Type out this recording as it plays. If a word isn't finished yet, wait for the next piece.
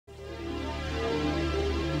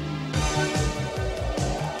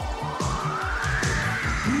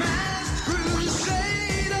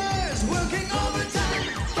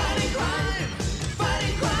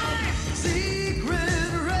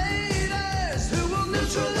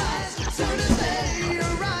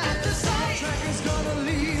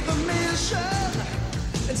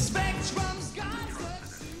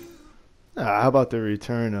How about the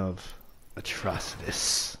return of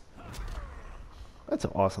Artocitus? That's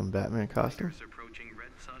an awesome Batman costume.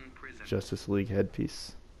 Justice League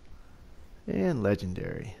headpiece. And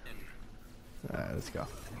legendary. Alright, let's go.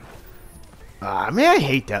 Ah, man, I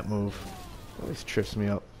hate that move. Always trips me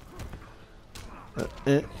up.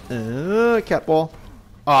 Cat ball.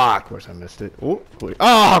 Ah, of course I missed it. Oh,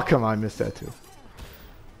 come on, I missed that too.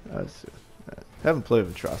 Haven't played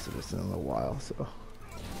with Artocitus in a little while, so.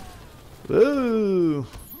 Ooh.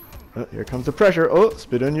 Oh, here comes the pressure. Oh,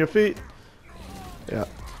 spit on your feet. Yeah.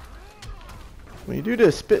 When you do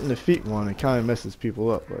this spit in the feet one, it kind of messes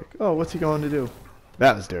people up. Like, oh, what's he going to do?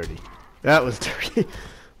 That was dirty. That was dirty.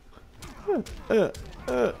 How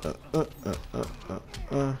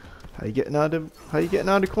you getting out of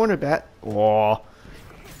the corner, Bat? Oh,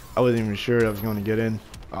 I wasn't even sure I was going to get in.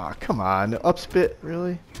 Ah, come on, the up spit,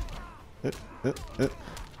 really?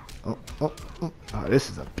 Oh, this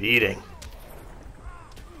is a beating.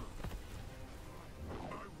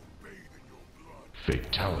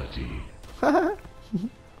 Fatality. Oh.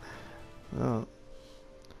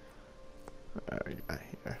 What do we got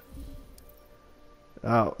here?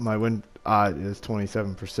 Oh, my win is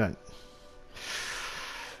 27%.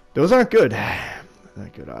 Those aren't good.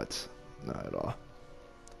 Not good odds. Not at all.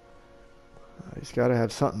 He's got to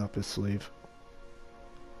have something up his sleeve.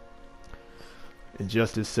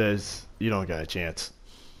 Injustice says you don't got a chance.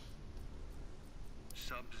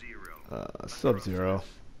 Sub-Zero.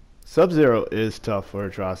 Sub-Zero is tough for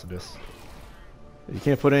Artocitus. You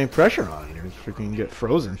can't put any pressure on him. You freaking get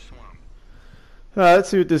frozen. Alright, let's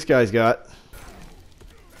see what this guy's got.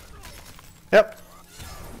 Yep.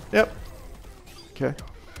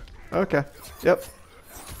 Okay. Yep.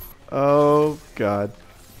 Oh, God.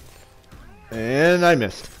 And I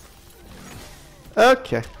missed.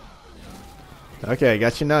 Okay, I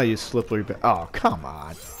got you now, you slippery bit. Oh, come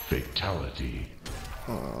on. Fatality.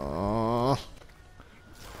 Oh.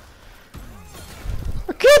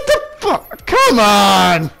 Get the fuck! Come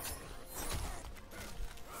on!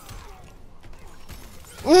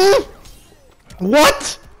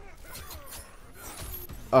 What?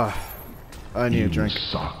 I need a drink.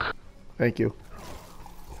 Suck. Thank you.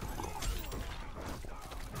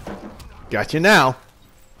 Got you now.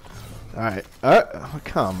 Alright. Oh,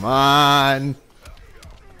 come on.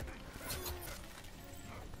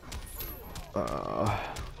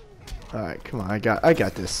 Alright, come on. I got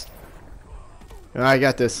this. I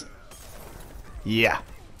got this. Yeah.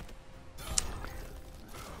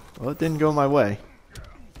 Well, it didn't go my way.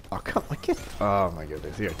 Oh, come on. Oh, my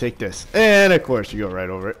goodness. Here, take this. And, of course, you go right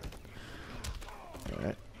over it.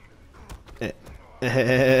 Alright.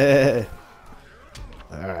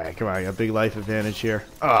 Alright, come on. I got a big life advantage here.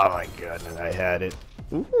 Oh, my goodness. I had it.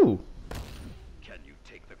 Ooh. Can you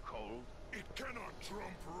take the cold? It cannot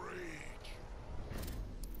trump rage.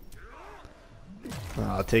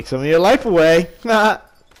 I'll take some of your life away. Come on,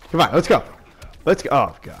 let's go. Let's go.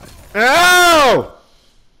 Oh, God. Ow!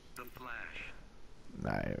 The Flash.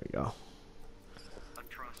 There we go.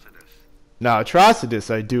 Artocitus. Now, Artocitus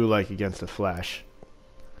I do like against the Flash.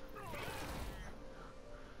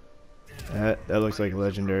 That looks like a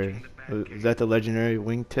legendary. Is that the legendary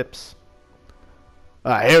wingtips?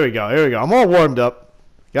 Alright, here we go. I'm all warmed up.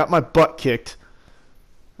 Got my butt kicked.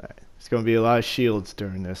 Alright, it's going to be a lot of shields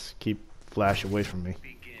during this. Keep Flash away from me.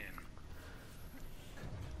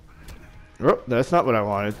 Oh, that's not what I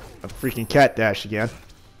wanted. A freaking cat dash again.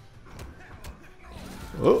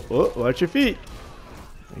 Oh, watch your feet.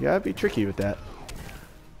 You gotta be tricky with that.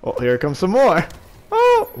 Oh, here comes some more.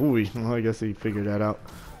 Oh, ooh, well, I guess he figured that out.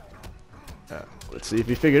 Let's see if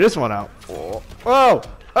he figured this one out. Oh,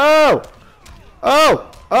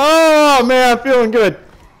 man, I'm feeling good.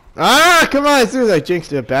 Ah, come on, as soon as I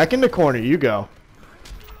jinxed it, back in the corner you go.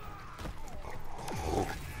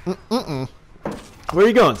 Where are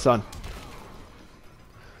you going, son?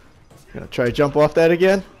 Gonna try to jump off that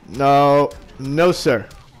again? No, sir.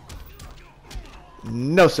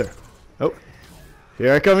 No, sir. Oh,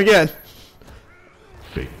 here I come again.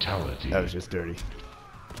 Fatality. That was just dirty.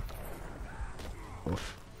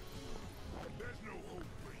 Oof.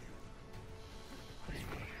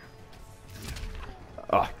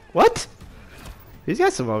 Oh, what? He's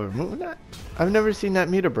got some other move. I've never seen that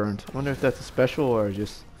meter burned. I wonder if that's a special or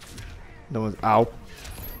just no one's. Ow.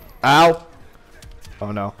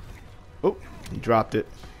 Oh no. Oh, he dropped it.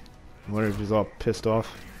 I wonder if he's all pissed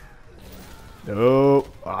off. No.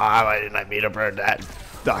 Why didn't I meter burn that?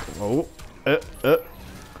 Oh.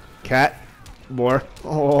 Cat. More.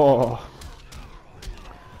 Oh.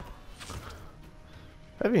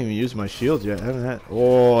 I haven't even used my shield yet, haven't I?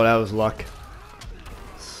 Oh, that was luck.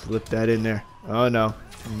 Slip that in there. Oh no.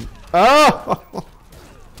 Oh!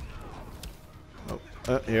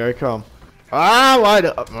 Oh, here I come. Ah, wide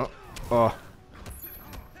up. Oh.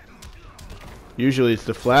 Usually it's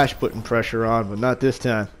the Flash putting pressure on, but not this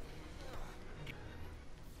time.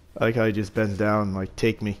 I like how he just bends down, like,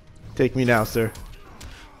 take me. Take me now, sir.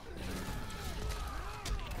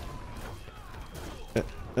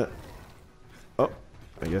 Oh,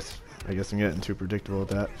 I guess I'm getting too predictable with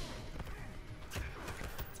that.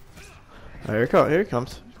 Oh, here it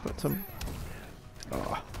comes. Put some.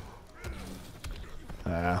 Oh.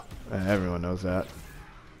 Ah, everyone knows that.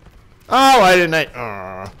 Oh, why didn't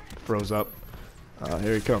I? Froze up.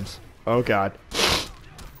 Here he comes. Oh God.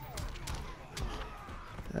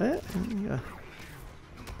 Yeah.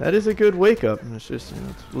 That is a good wake up. It's just, you know,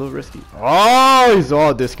 it's a little risky. Oh, he's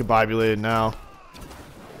all discombobulated now.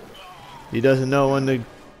 He doesn't know when to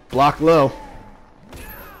block low.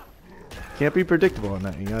 Can't be predictable on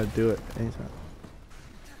that. You gotta do it anytime.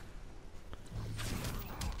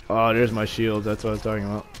 Oh, there's my shield. That's what I was talking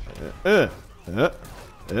about.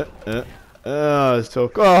 Oh, it's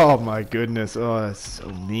so. Oh my goodness. Oh, that's so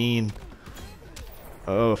mean.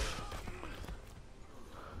 Oh.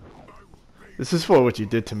 This is for what you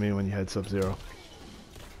did to me when you had Sub-Zero.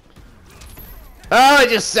 Oh, I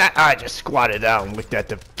just squatted down and looked at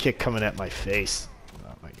the kick coming at my face.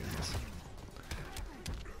 Oh my goodness.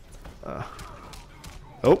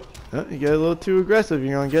 Oh, you get a little too aggressive.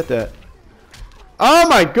 You're gonna get that. Oh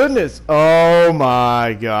my goodness! Oh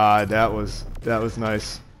my God, that was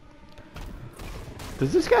nice.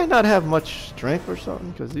 Does this guy not have much strength or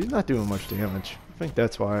something? Because he's not doing much damage. I think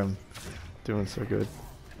that's why I'm doing so good.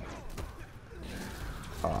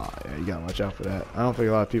 Oh yeah, you gotta watch out for that. I don't think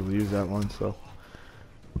a lot of people use that one, so.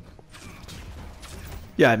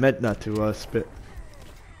 Yeah, I meant not to spit.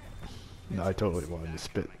 No, I totally wanted to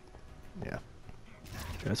spit. Yeah.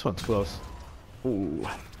 This one's close. Ooh.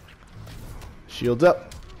 Shields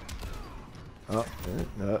up. Oh,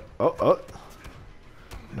 oh.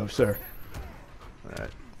 No, sir.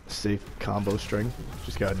 Alright. Safe combo string.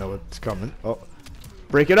 Just gotta know what's coming. Oh.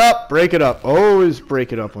 Break it up! Break it up! Always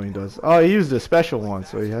break it up when he does. Oh, he used a special one,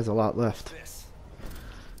 so he has a lot left.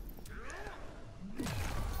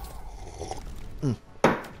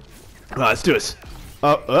 Let's do this.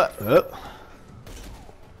 Oh,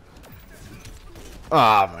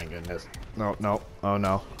 my goodness. No. Oh,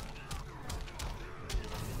 no.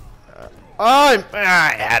 I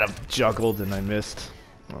had him juggled and I missed.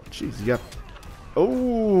 Oh, jeez, you got.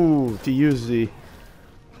 Oh, to use the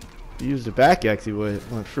back X, he went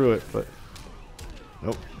through it, but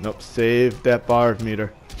nope. Save that bar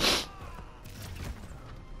meter.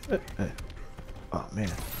 Oh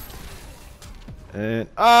man. And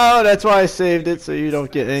oh, that's why I saved it, so you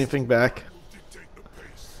don't get anything back.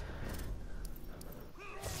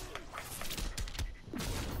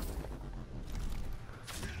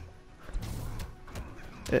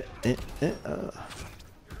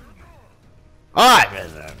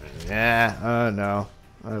 No.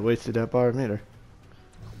 I wasted that bar meter.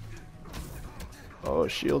 Oh,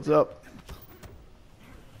 shields up.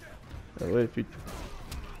 Wait if you.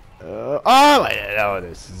 Oh,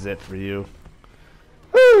 this is it for you.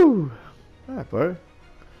 Woo! Alright, bro.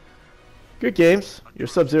 Good games. Your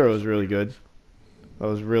Sub-Zero is really good. That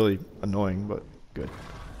was really annoying, but good.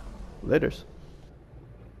 Laters.